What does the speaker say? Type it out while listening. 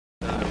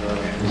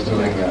He's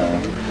doing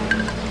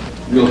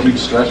real huge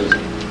stretches.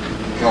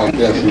 Kind of like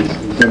this. He's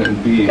doing it in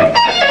B.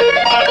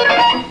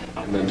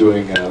 And then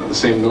doing the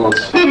same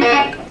notes.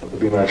 The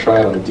B minor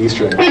triad on the D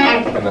string.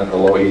 And then the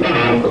low 8. Or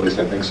at least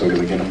I think so,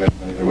 because I can't imagine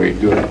any other way you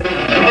do it.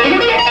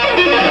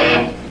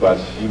 But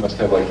he must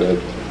have like the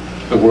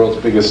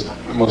world's biggest,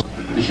 most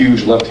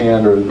huge left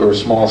hand or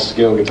small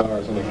scale guitar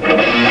or something.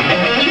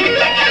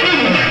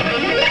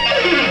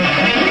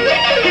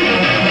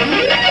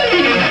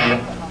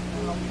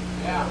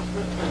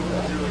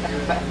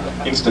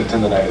 Instant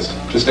tendonitis.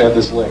 Just add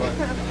this lick.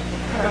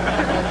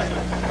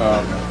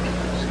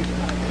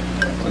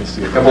 Let me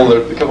see a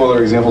couple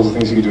other examples of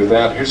things you could do with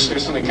that. Here's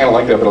something kind of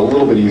like that, but a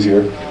little bit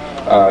easier.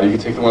 You can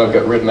take the one I've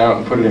got written out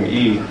and put it in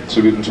E,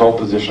 so we get in 12th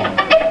position.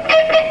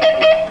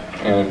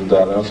 And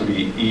that would also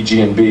be E,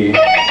 G, and B.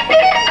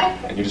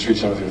 And you just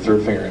reach down with your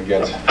third finger and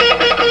get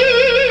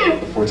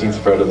the 14th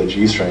fret of the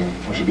G string,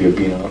 which would be a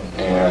B note,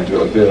 and do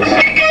it like this.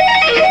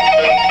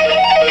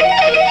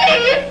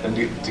 And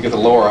to get the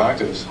lower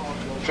octaves,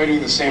 try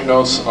doing the same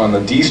notes on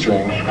the D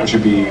string, which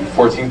would be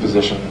 14th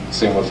position,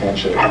 same left hand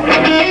shape.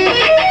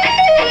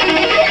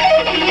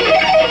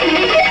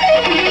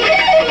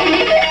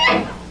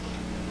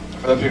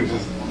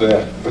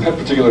 For that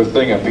particular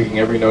thing, I'm picking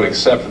every note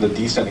except for the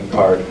descending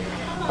part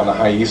on the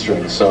high E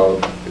string, so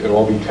it'll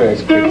all be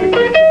picked,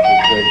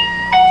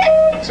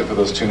 except for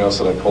those two notes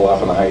that I pull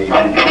off on the high E.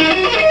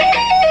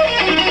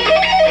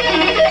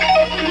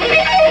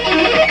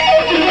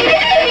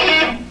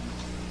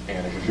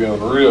 And if you're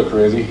feeling real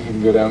crazy, you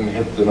can go down and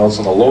hit the notes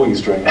on the low E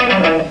string,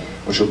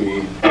 which will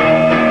be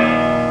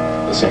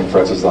the same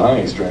frets as the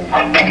high E string.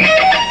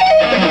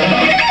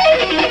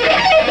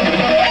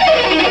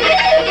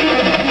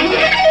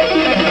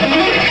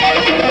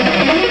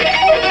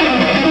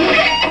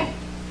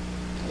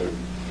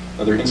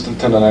 Another instant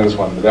tendonitis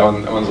one, but that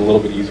one's a little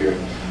bit easier.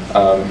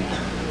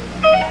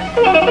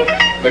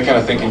 That kind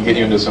of thing can get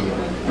you into some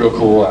real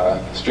cool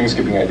string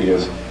skipping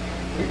ideas.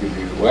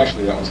 Well,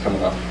 actually, that one's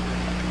coming up.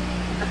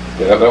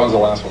 Yeah, that one's the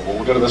last one.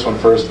 We'll go to this one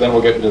first, then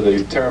we'll get into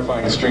the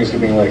terrifying string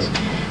skipping licks.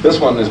 This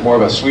one is more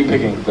of a sweep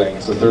picking thing.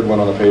 It's the third one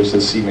on the page,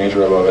 says C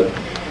major above it.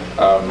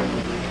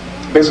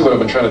 Basically, what I've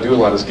been trying to do a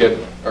lot is get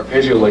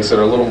arpeggio licks that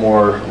are a little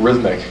more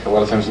rhythmic. A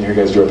lot of times when you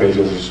hear guys do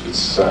arpeggios,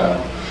 it's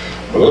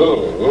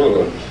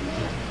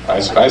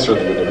I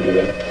certainly would never do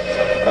that.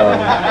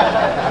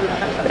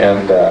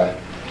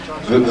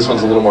 This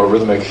one's a little more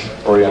rhythmic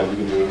oriented.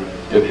 You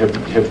can do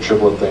hip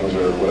triplet things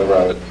or whatever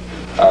on it.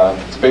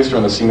 It's based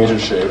around the C major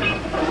shape,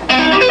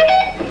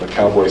 the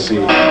cowboy C,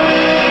 an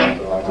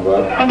octave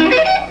up.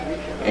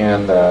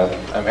 And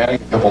I'm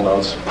adding a couple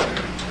notes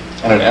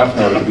and an F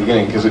note at the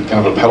beginning because it's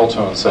kind of a pedal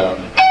tone sound.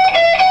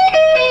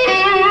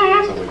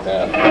 Something like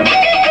that.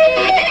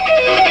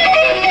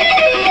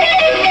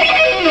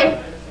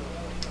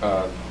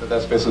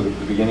 That's basically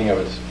the beginning of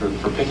it.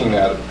 For picking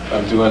that,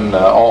 I'm doing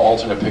all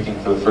alternate picking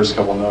for the first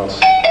couple notes.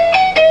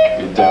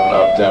 Be down,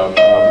 up,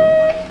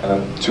 and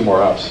then two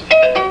more ups.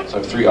 So I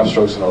have 3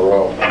 upstrokes in a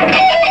row.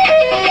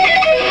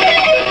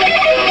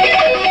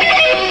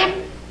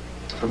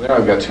 From there,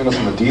 I've got 2 notes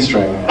on the D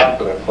string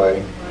that I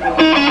play.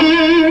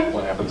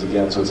 One happens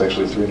again, so it's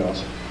actually 3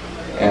 notes.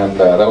 And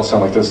that'll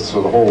sound like this, so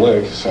the whole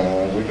lick. So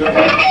we go.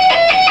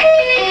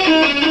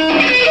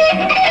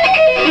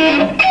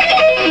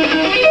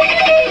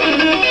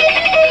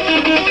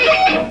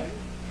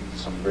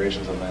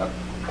 Variations on that.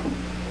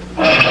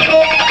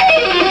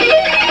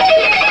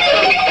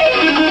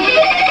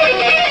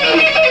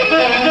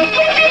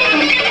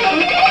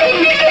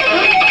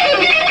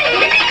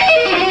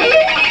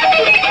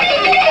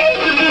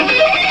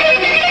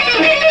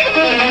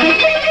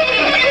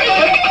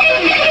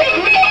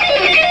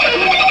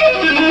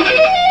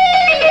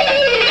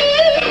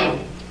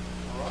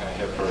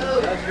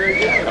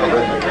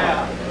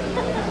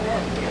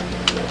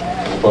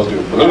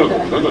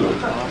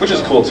 Which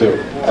is cool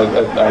too.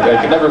 I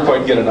can never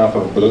quite get enough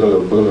of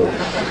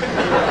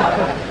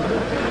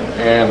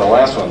And the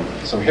last one,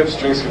 some hip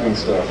string skipping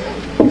stuff.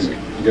 You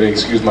gotta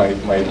excuse my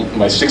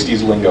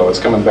 60s lingo, it's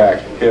coming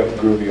back. Hip,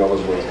 groovy, all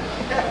those words.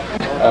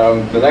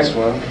 The next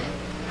one,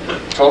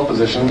 12th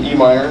position, E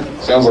minor,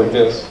 sounds like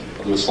this.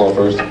 I'll do it slow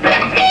first.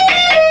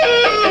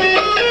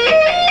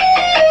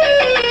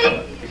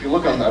 If you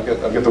look on, I've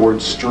got the word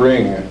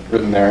string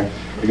written there.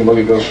 You can look,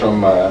 it goes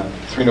from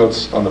 3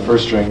 notes on the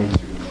first string to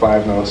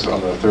 5 notes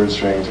on the third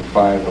string to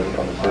 5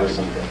 on the first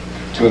and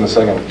 2 in the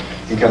second.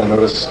 You can kind of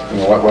notice,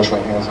 watch my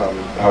hands on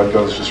how it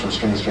goes just from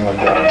string to string like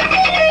that.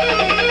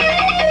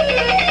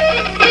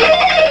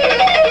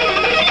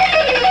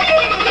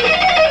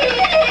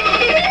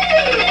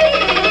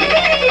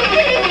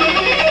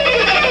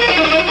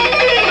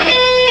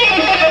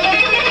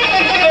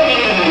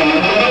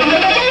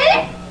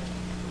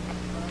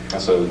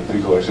 That's a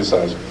pretty cool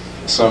exercise.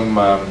 Some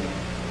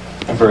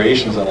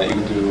variations on it you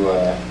can do.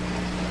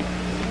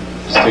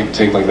 Just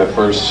take like that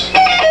first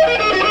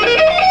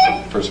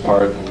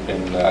part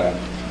and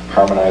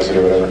harmonize it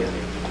or whatever.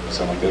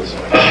 Sound like this.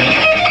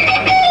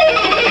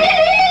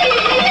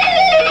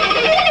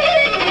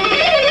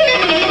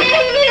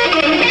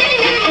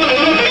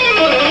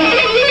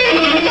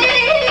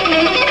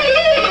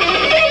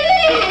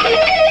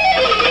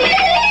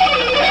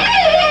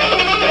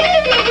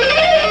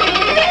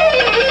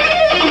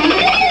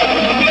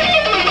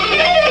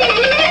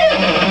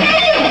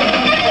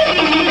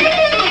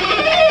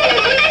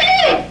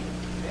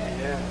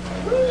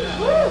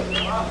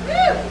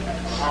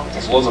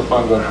 loads of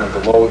fun going from the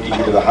low E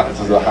to the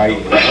high E.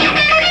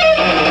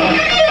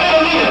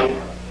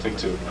 Take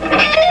two.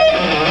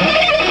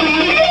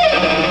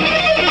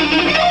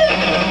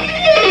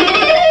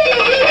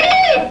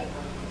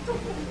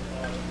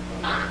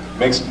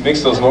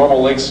 Makes those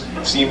normal licks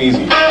seem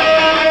easy.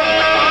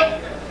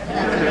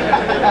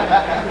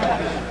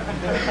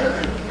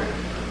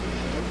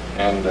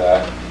 And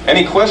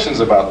any questions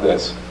about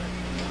this?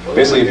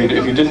 Basically,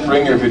 if you didn't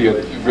bring your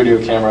video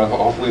camera,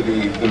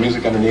 hopefully the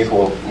music underneath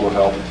will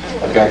help.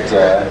 I've got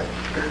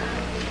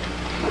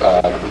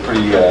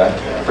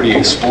pretty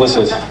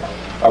explicit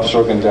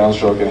upstroke and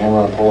downstroke and hammer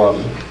on pull-up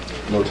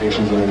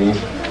notations underneath.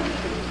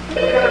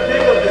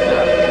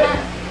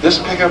 This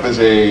pickup is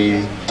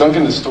a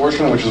Duncan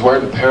distortion, which is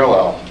wired in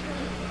parallel.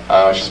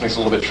 It just makes it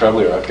a little bit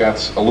treblier. I've got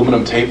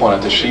aluminum tape on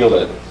it to shield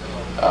it.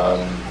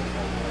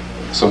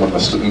 Someone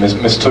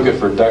mistook it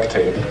for duct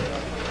tape.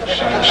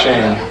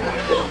 Shame.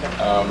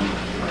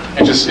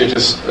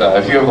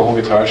 If you have the whole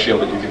guitar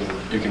shielded,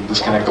 you can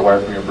disconnect the wire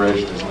from your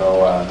bridge.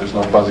 There's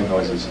no buzzing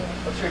noises.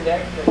 What's your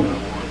deck?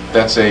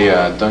 That's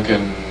a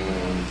Duncan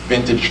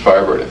vintage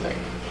Firebird, I think.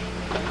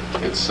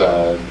 It's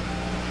I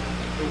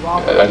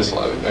just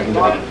love it. I can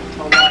get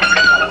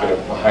a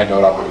high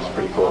note off it. It was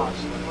pretty cool.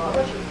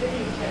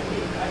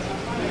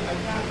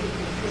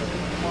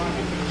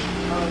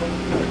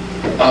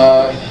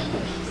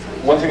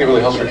 One thing that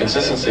really helps for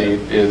consistency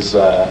is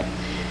to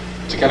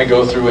kind of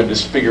go through and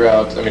just figure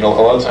out. I mean, a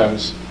lot of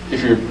times,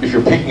 if your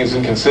picking is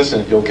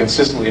inconsistent, you'll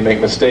consistently make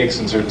mistakes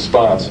in certain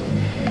spots.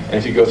 And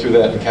if you go through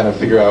that and kind of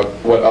figure out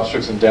what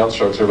upstrokes and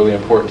downstrokes are really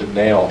important to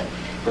nail.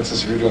 For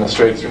instance, if you're doing a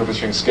straight 300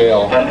 string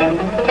scale,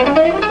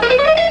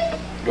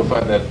 you'll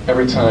find that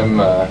every time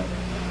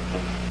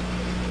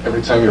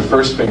your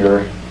first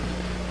finger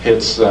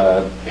hits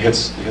a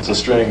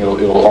string,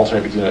 it'll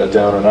alternate between a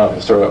down and an up.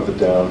 You'll start out with a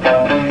down, and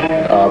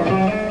up,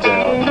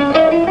 down, up,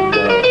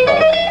 down,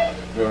 up.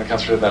 You want to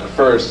concentrate on that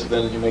first,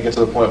 then you may get to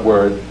the point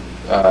where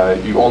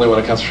you only want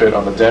to concentrate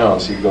on the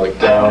down, so you go like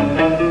down,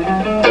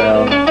 down,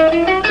 down. A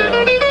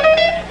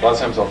lot of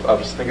times I'll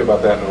just think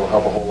about that and it'll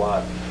help a whole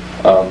lot.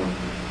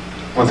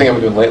 One thing I've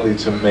been doing lately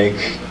to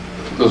make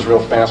those real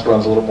fast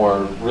runs a little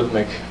more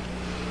rhythmic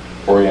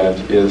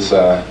oriented is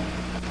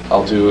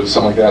I'll do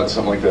something like that,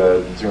 something like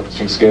the 300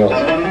 string scales,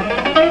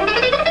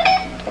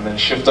 and then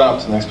shift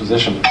up to the next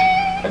position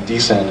and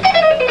descend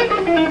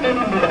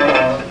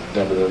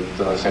down to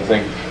the same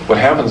thing. What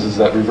happens is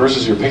that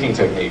reverses your picking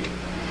technique.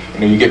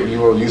 You get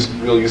real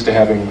used to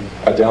having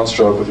a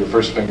downstroke with your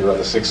first finger on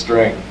the 6th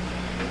string,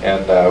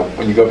 and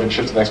when you go up and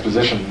shift to the next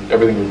position,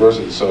 everything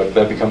reverses, so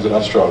that becomes an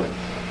upstroke.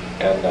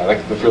 And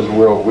that feels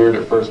real weird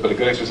at first, but a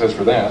good exercise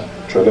for that,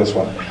 try this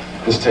one.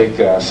 Just take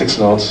 6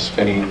 notes,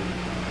 any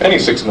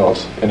 6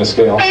 notes in a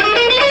scale,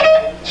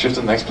 shift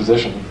to the next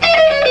position,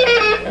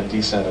 and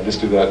descend, and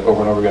just do that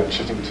over and over again,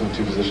 shifting between the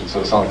two positions,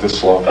 so it's not like this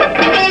slow.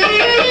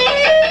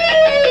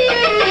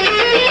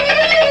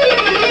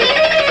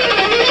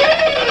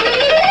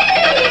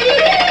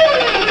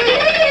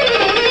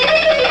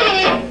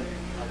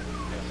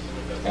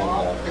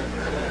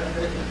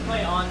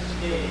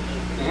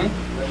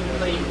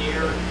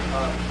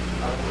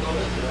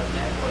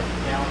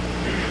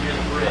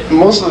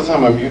 Most of the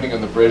time I'm muting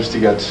on the bridge to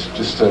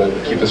just to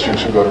keep the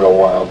strings from going real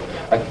wild.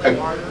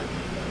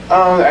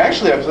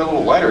 Actually I play a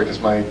little lighter because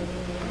my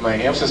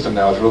amp system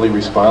now is really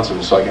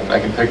responsive, so I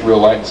can pick real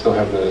light and still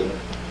have it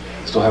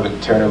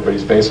tearing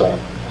everybody's face off.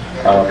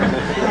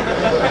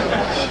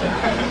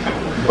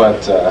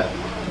 But a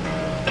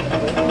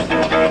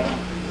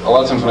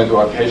lot of times when I do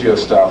arpeggio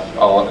stuff,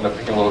 I'll end up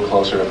picking a little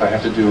closer. If I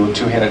have to do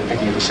two-handed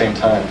picking at the same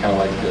time, kind of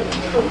like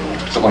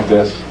something like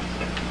this.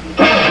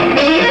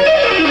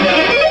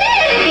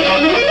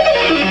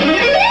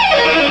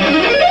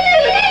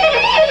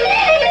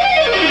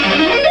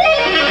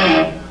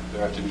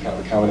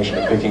 Combination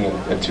of picking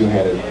and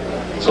two-handed,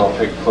 so I'll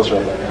pick closer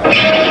up.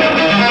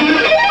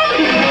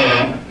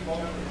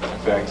 In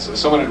fact,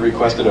 someone had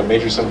requested a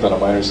major 7th and a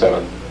minor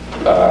 7th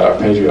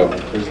arpeggio.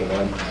 Here's the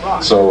man.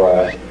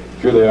 So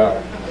here they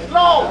are.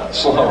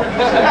 Slow.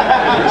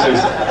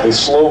 A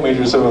slow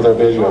major 7th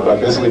arpeggio. I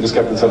basically just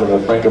kept this out of the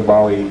Frank and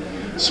Bali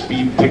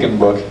speed picking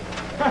book.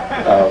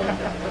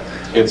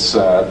 It's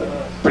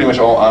pretty much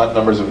all odd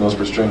numbers of notes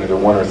per string, either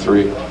 1 or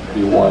 3. Be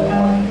 1, 1,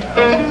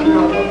 2,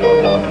 1,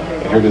 1, 1.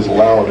 Here it is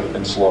loud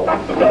and slow.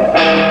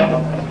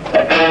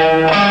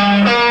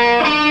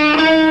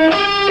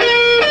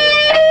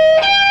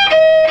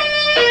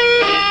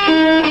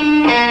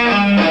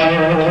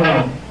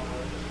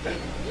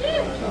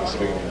 So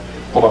we can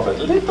pull off a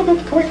little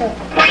bit quicker.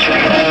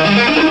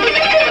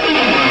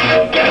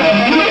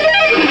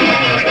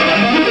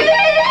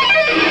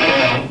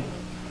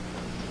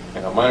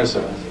 And a minor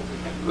 7th.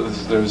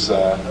 There's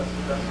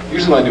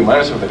usually when I do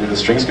minor 7th, I do the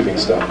string skipping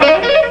stuff.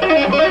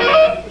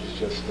 Which is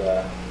just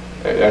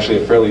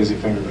actually a fairly easy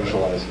thing to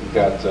visualize. You've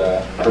got,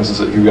 for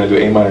instance, if you're going to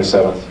do A minor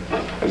 7th,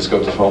 I just go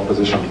to 12th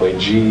position, play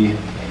G,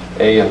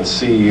 A, and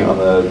C on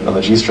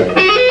the G string.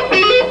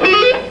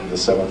 the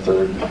 7th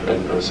third,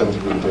 or 7th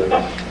degree third,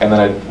 and then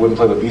I wouldn't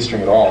play the B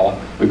string at all.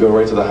 We'd go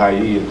right to the high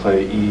E and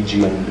play E,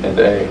 G, and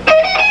A.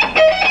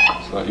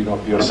 So that you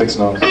have 6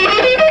 notes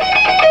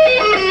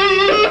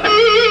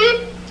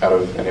out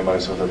of any minor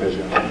 7th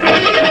arpeggio.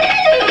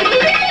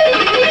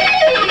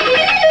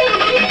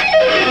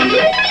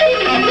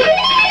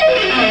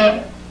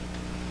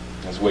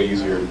 That's way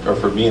easier, or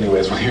for me anyway,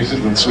 it's way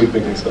easier than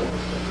sweeping stuff.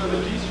 So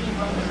the G string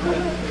runs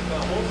the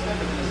whole step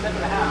and then a step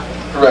and a half.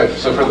 Right,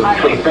 so for the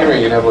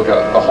fingering you'd have like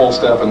a whole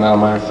step and then a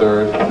minor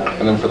third,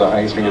 and then for the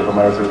high string you'd have a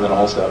minor third and then a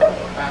whole step.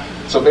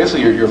 So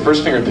basically your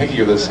first finger and pinky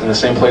are in the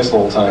same place the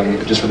whole time.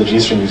 Just for the G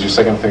string use your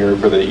second finger,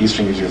 for the E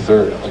string use your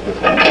third. Like this.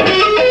 A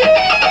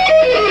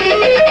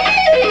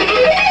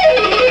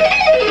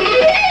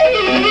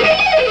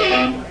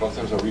lot of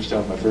times I'll reach down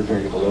with my third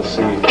finger and get the low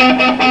C.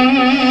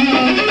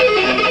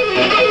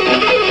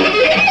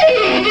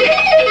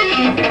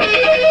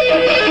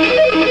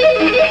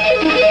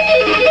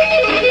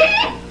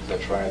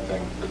 Triad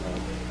thing doesn't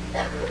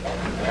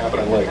happen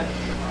I like.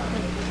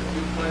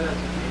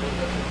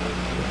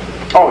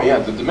 Oh yeah,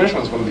 the diminished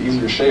one's one of the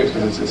easier shapes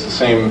because it's the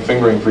same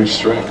fingering for each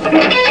string.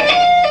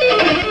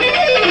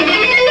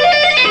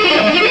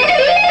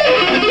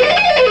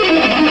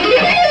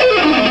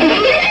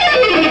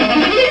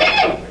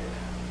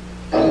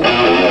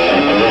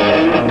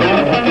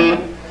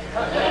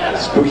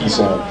 Spooky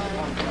sound.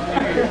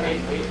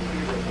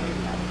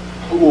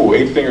 Ooh,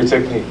 8-finger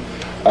technique.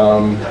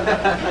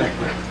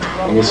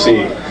 Let me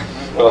see.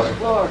 Well,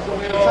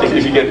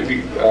 if you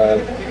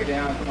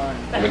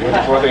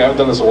I haven't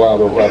done this a while,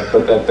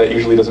 but that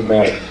usually doesn't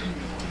matter.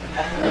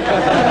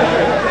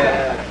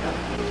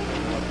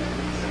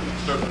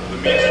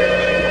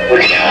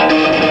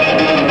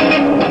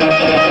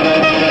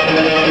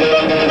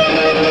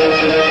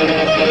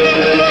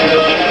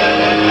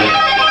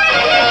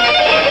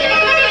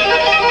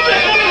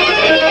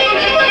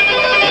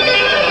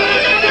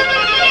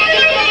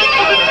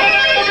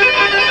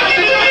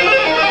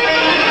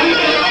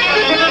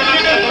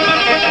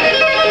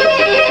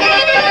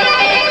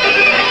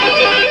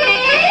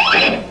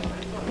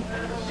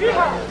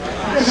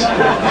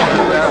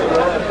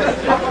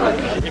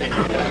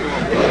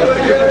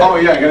 Oh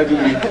yeah, I gotta do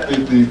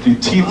the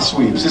teeth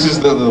sweeps. This is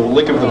the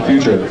lick of the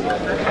future.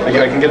 I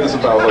can get this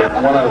about like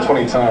 1 out of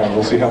 20 times.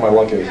 We'll see how my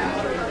luck is.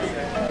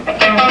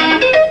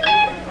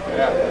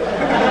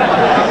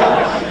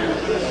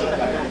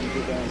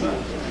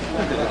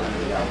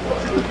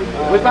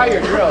 What about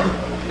your drill?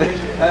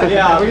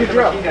 Yeah, where's your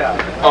drill?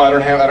 Oh, I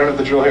don't have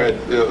the drill here.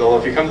 Well,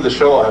 if you come to the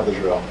show, I'll have the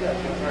drill.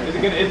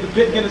 Is the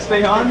bit gonna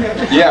stay on?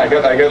 Yeah, I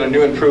got a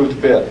new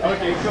improved bit.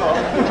 Okay, cool.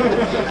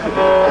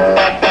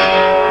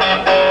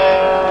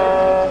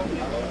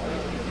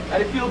 How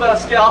do you feel about a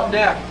scallop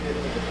neck?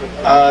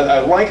 I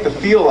like the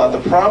feel. The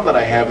problem that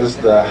I have is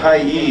the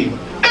high E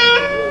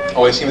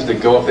always seems to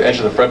go off the edge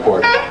of the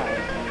fretboard.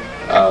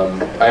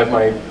 I have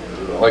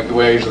like the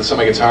way I usually set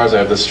my guitars, I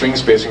have the string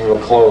spacing real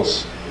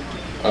close.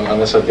 On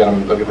this I've got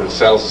the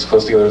saddles as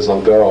close together as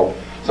they'll go.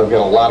 So I've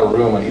got a lot of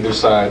room on either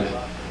side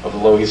of the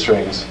low E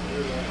strings.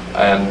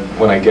 And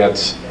when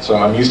so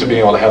I'm used to being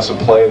able to have some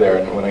play there,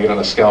 and when I get on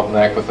a scallop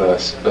neck with the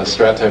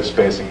strat type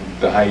spacing,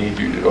 the high E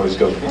always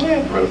goes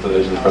right off the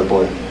edge of the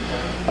fretboard.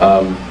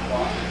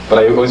 But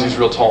I always use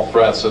real tall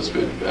frets, so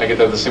I get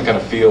to have the same kind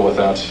of feel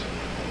without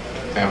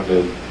having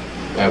to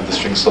have the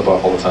strings slip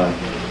off all the time.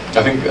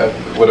 I think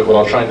what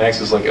I'll try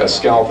next is like a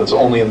scallop that's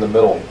only in the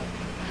middle.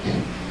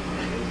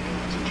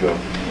 It's a joke.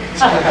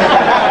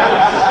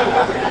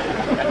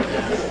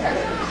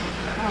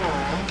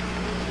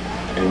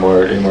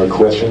 Any more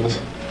questions?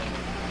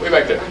 Way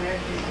back there.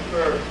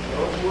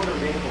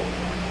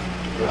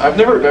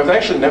 I've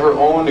actually never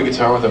owned a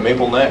guitar with a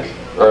maple neck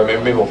or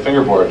a maple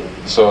fingerboard,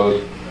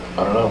 so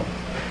I don't know.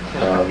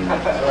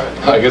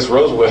 I guess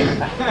Rose would.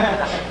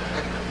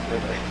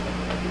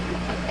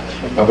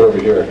 How about over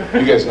here?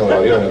 You guys know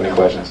it. You don't have any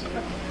questions.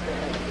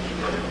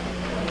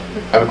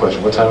 I have a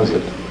question. What time is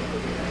it?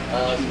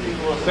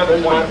 People said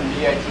the one from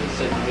GIT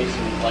said you made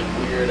some like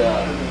weird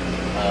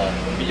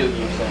video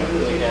game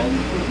sounds again.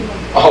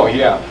 Oh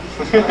yeah.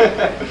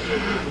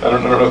 I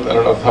don't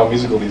know how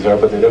musical these are,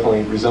 but they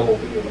definitely resemble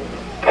video games.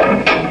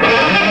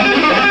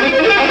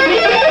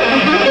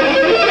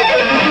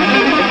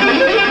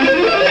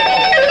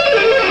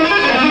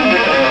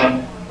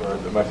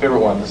 My favorite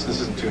one, this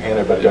isn't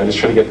two-handed, but I just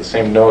try to get the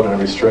same note on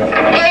every string.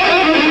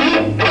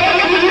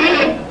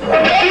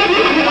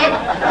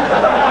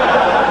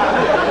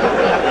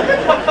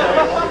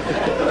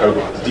 Oh,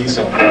 it's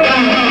decent.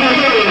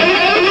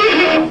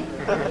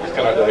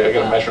 I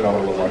gotta metronome it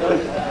a little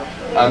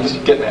more. I'm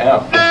just getting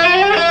F.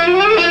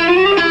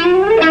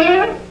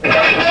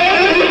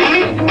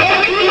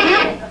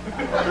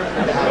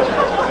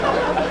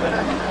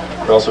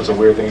 There are all sorts of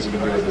weird things you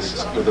can do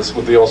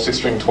with the old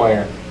 6-string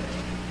twanger.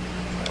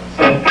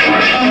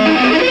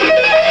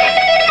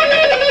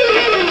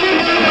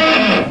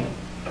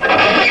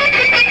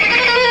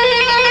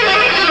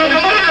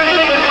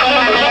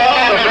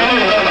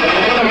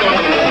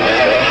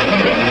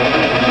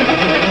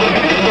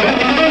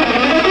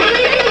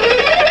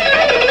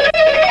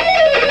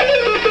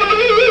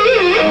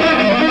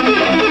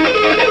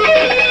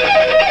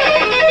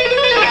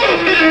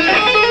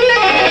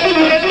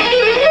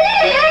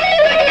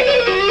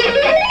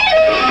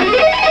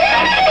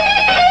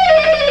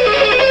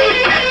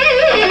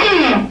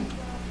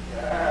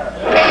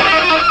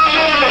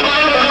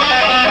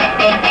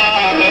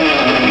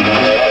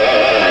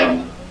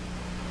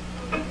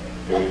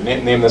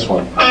 name this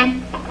one.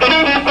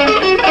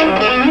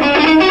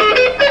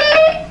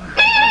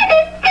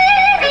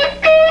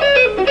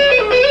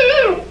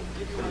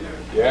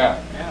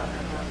 Yeah.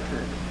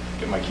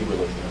 Get my keyboard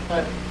lifted.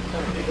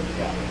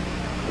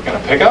 What kind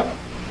of pickup?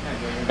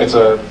 It's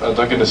a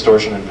Duncan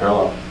distortion in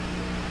parallel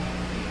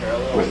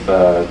with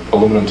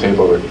aluminum tape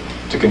over it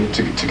to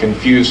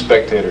confuse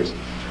spectators.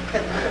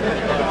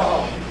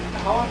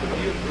 How often do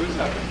you and Bruce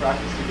have to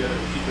practice together to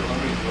keep your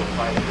harmonies to a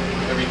fight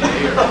every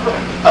day? Or?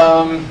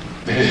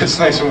 It's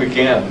nice when we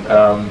can.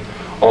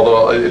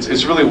 Although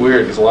it's really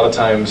weird because a lot of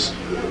times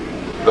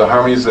the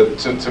harmonies that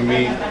to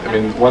me, I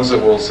mean, ones that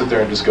will sit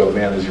there and just go,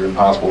 man, these are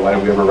impossible. Why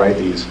did we ever write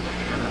these?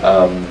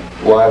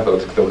 Live,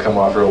 they'll come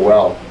off real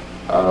well.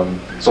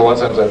 So a lot of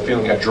times I'm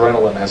feeling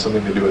adrenaline has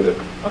something to do with it.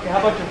 Okay, how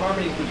about your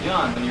harmonies with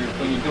John when you're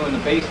doing the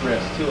bass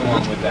riffs too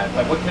along with that?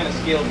 Like what kind of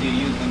scale do you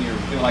use when you're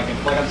doing like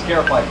on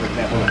Scarify, for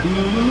example? So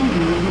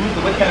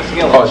what kind of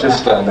scale? Oh, it's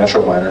just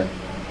natural minor.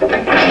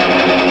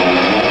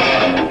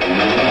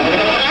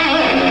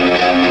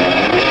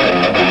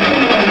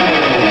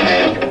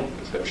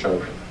 Just F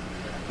sharp,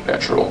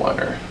 natural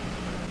minor.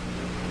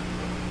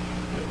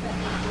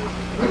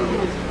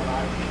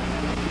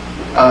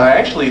 I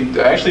actually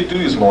do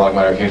use melodic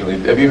minor occasionally.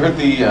 Have you heard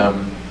the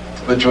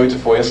Joy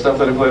Tafoya stuff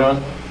that I played on?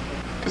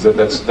 Because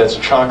that's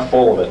chock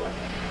full of it.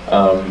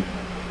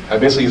 I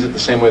basically use it the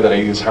same way that I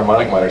use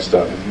harmonic minor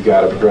stuff. If you've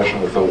got a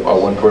progression with a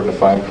 1 chord and a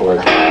 5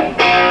 chord,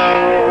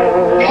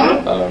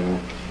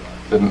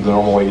 the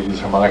normal way you use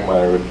harmonic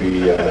minor would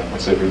be,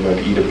 let's say if you're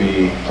doing E to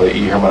B, play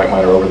E harmonic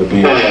minor over the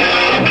B.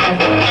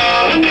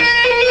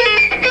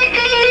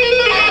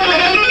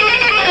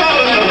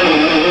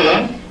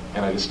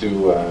 And I just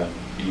do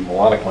E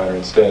melodic minor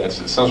instead.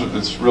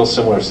 It's real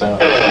similar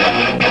sound. In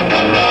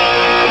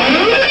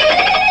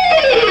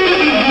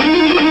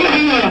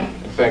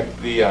fact,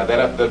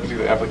 that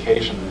particular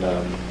application,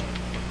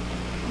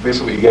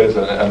 basically what you get is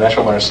a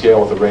natural minor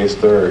scale with a raised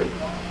third.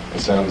 It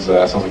sounds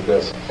like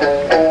this,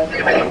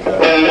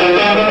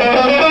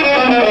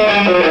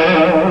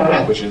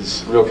 which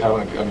is real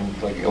common. I mean,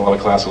 like a lot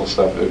of classical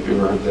stuff. If you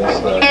ever heard this,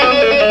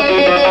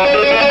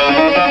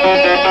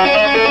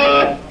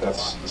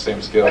 that's the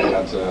same scale. You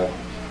got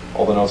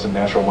all the notes in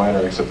natural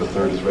minor, except the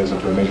third is raised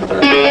up to a major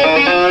third.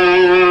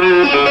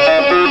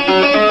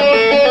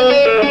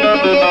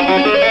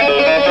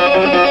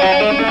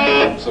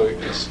 So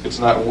it's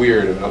not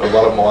weird. I mean, a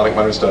lot of melodic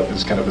minor stuff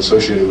is kind of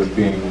associated with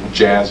being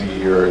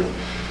jazzy or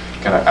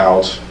kind of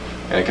out,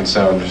 and it can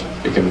sound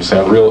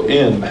real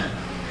in.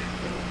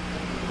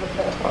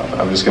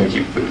 I'm just going to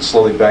keep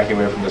slowly backing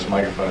away from this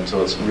microphone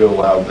until it's real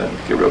loud, then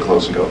get real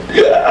close and go,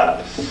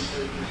 yeah!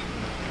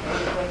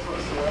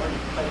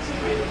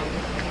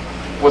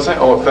 What's that?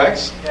 Oh,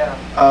 effects? Yeah.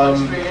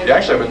 Yeah,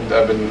 actually,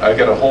 I've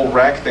got a whole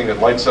rack thing that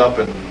lights up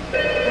and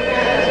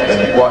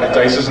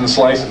dices and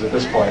slices at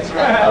this point.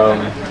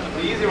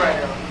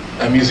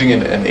 I'm using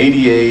an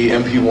ADA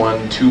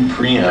MP1 2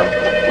 preamp,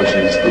 which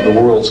is the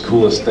world's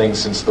coolest thing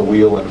since the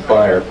wheel and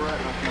fire.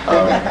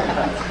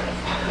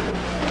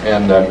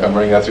 And I'm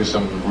running that through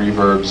some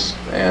reverbs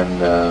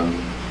and a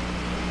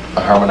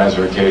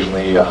harmonizer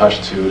occasionally, a hush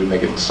to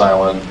make it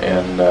silent,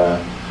 and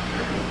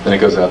then it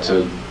goes out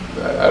to.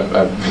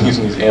 I'm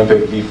using these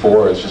Ampeg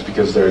V4s just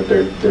because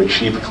they're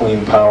cheap,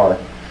 clean power,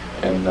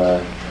 and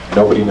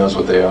nobody knows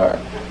what they are.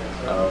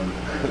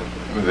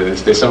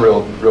 They sound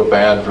real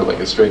bad for like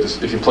a straight.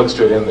 If you plug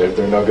straight in,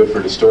 they're no good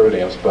for distorted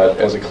amps. But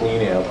as a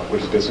clean amp,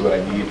 which is basically what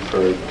I need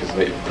because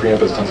the preamp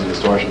has tons of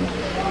distortion,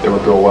 they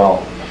work real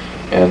well.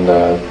 And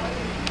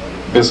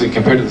basically,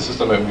 compared to the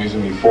system I'm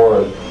using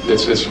before,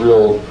 it's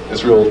real. I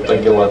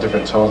can get a lot of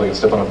different tones. I can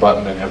step on a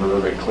button and have a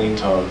real clean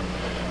tone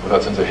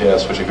without tons of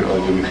hiss, which I couldn't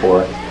really do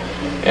before.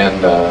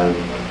 And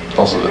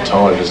also the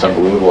tone is just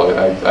unbelievable.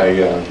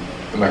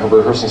 In my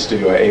rehearsal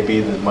studio, I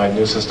A/B'd my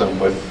new system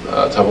with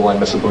Tubuline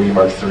Mesa Boogie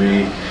Mark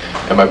III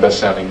and my best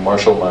sounding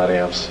Marshall mod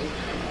amps,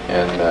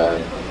 and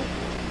it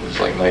was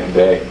like night and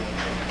day.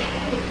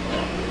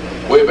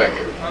 Way back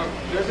here.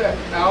 There's an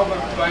album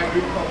by a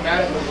group called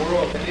Mad at the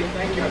World, and they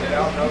thank you on that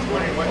album. I was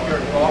wondering what you're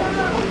involved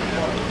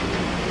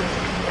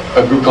with.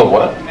 A group called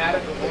what? Mad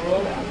at the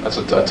World. That's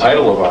a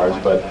title of ours,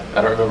 but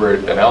I don't remember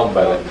an album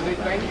by them. They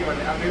thank you on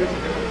that. Maybe it's a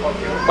different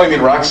podcast. Oh, you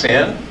mean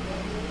Roxanne?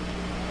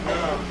 I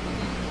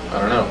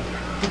don't know.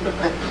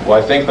 Well,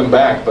 I thank them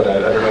back, but I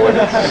don't know what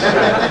it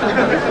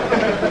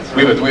is.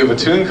 we have a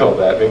tune called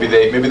that. Maybe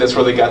that's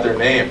where they got their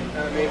name.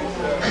 Maybe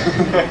so.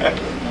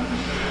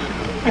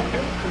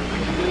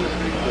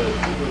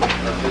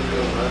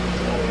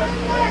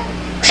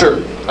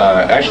 Sure.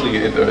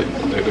 Actually,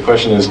 the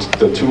question is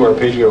the 2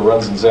 arpeggio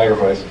runs in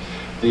Sacrifice.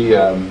 I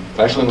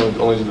actually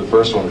only do the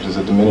first one, which is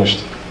a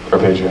diminished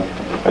arpeggio.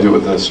 I do it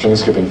with the string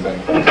skipping thing.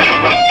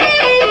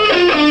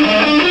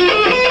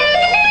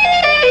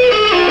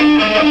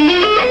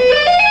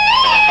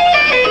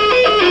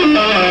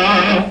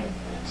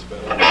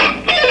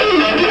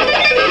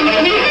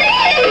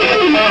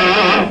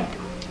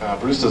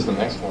 Bruce does the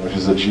next one, which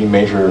is a G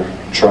major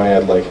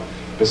triad, like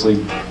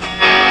basically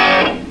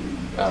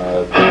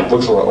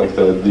looks a lot like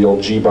the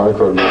old G bar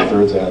chord with the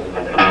thirds at.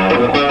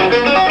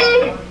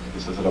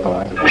 This is it up on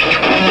active.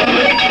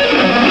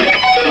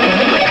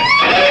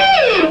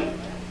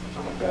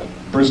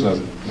 Bruce knows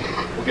it.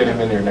 We'll get him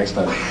in here next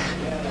time.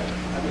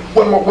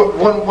 One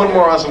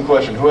more awesome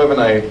question. Who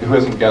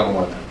hasn't gotten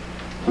one?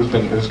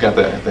 Who's got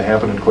the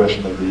happening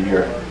question of the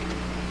year?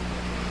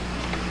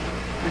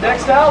 Your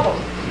next album.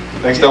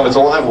 Next album, it's a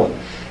live one.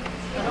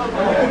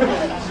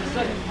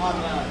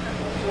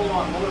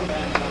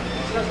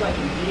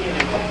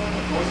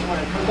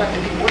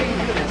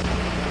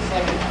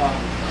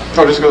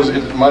 Oh, it just goes,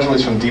 it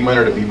modulates from D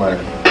minor to B minor.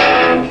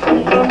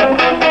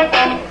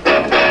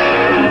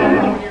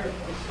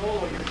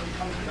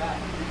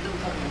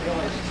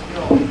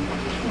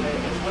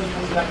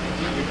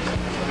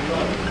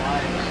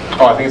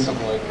 Oh, I think it's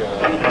something like...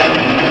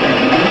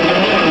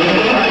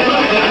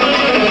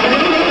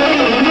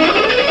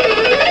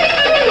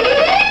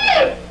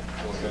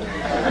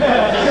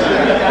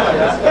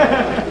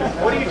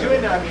 What are you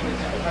doing now?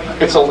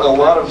 It's a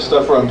lot of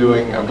stuff where I'm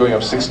going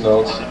up 6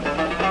 notes,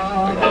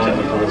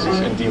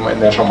 in D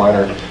natural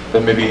minor,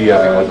 then maybe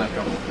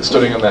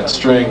studying on that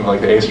string,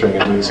 like the A string,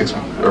 and doing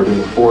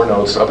 4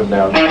 notes up and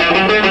down,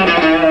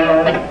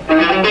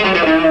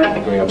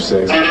 going up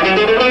 6.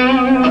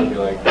 It'd be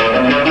like,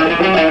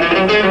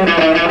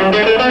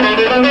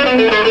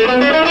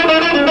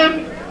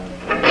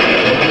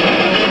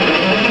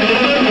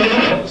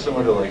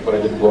 similar to like what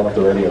I did blowing up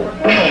the radio.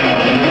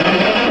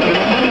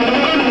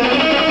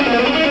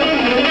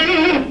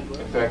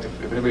 In fact,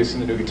 if anybody's seen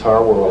the new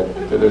Guitar World,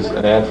 there's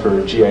an ad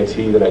for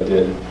GIT that I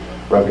did,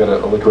 where I've got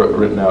a lick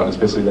written out, and it's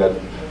basically that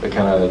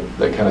kind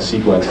of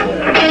sequence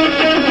there.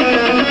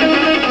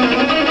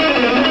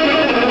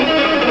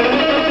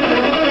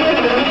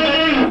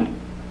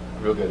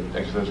 Real good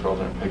exercise for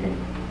alternate picking.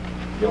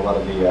 You get a lot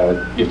of the, you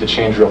have to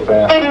change real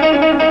fast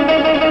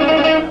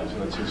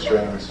between the 2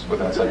 strings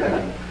with outside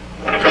picking.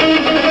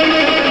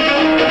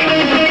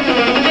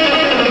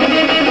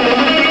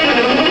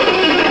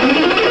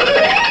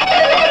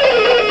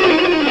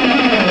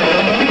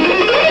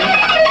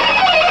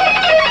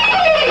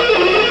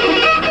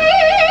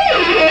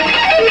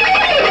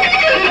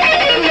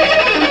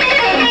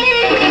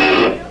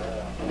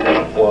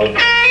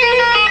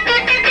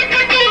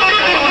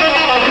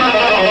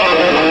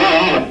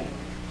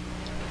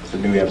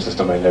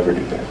 System, I never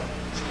do that.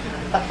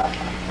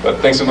 But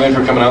thanks a million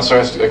for coming out.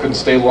 Sorry I couldn't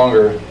stay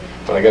longer,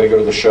 but I got to go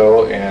to the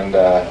show, and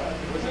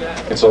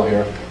it's all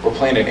here. We're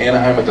playing in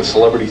Anaheim at the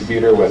Celebrity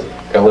Theater with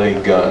LA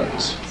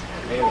Guns.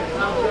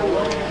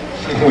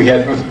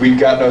 we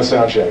got no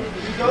sound check,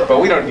 but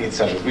we don't need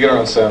sound check. We got our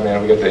own sound man.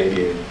 We got the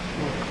 88.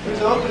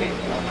 Who's opening?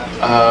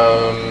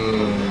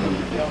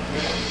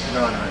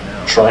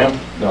 Triumph?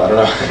 No, I don't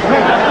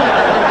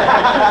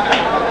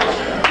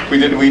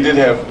know. we did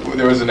have.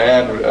 There was an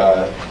ad.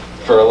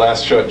 For our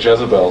last show at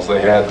Jezebel's,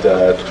 they had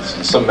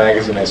some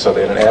magazine I saw,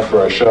 they had an ad for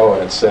our show,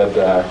 and it said,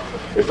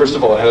 first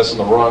of all, it had us on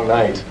the wrong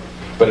night,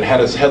 but it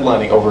had us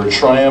headlining over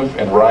Triumph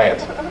and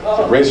Riot.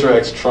 So Racer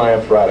X,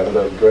 Triumph, Riot. I thought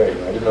that was great.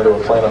 I didn't know they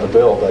were playing on the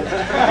bill, but...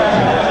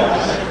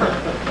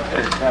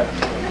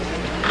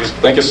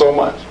 Thank you so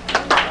much.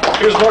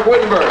 Here's Mark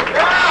Wittenberg.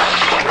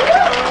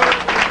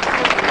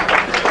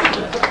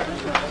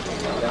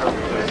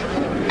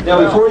 Now,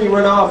 before you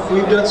run off,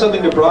 we've done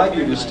something to bribe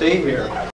you to stay here.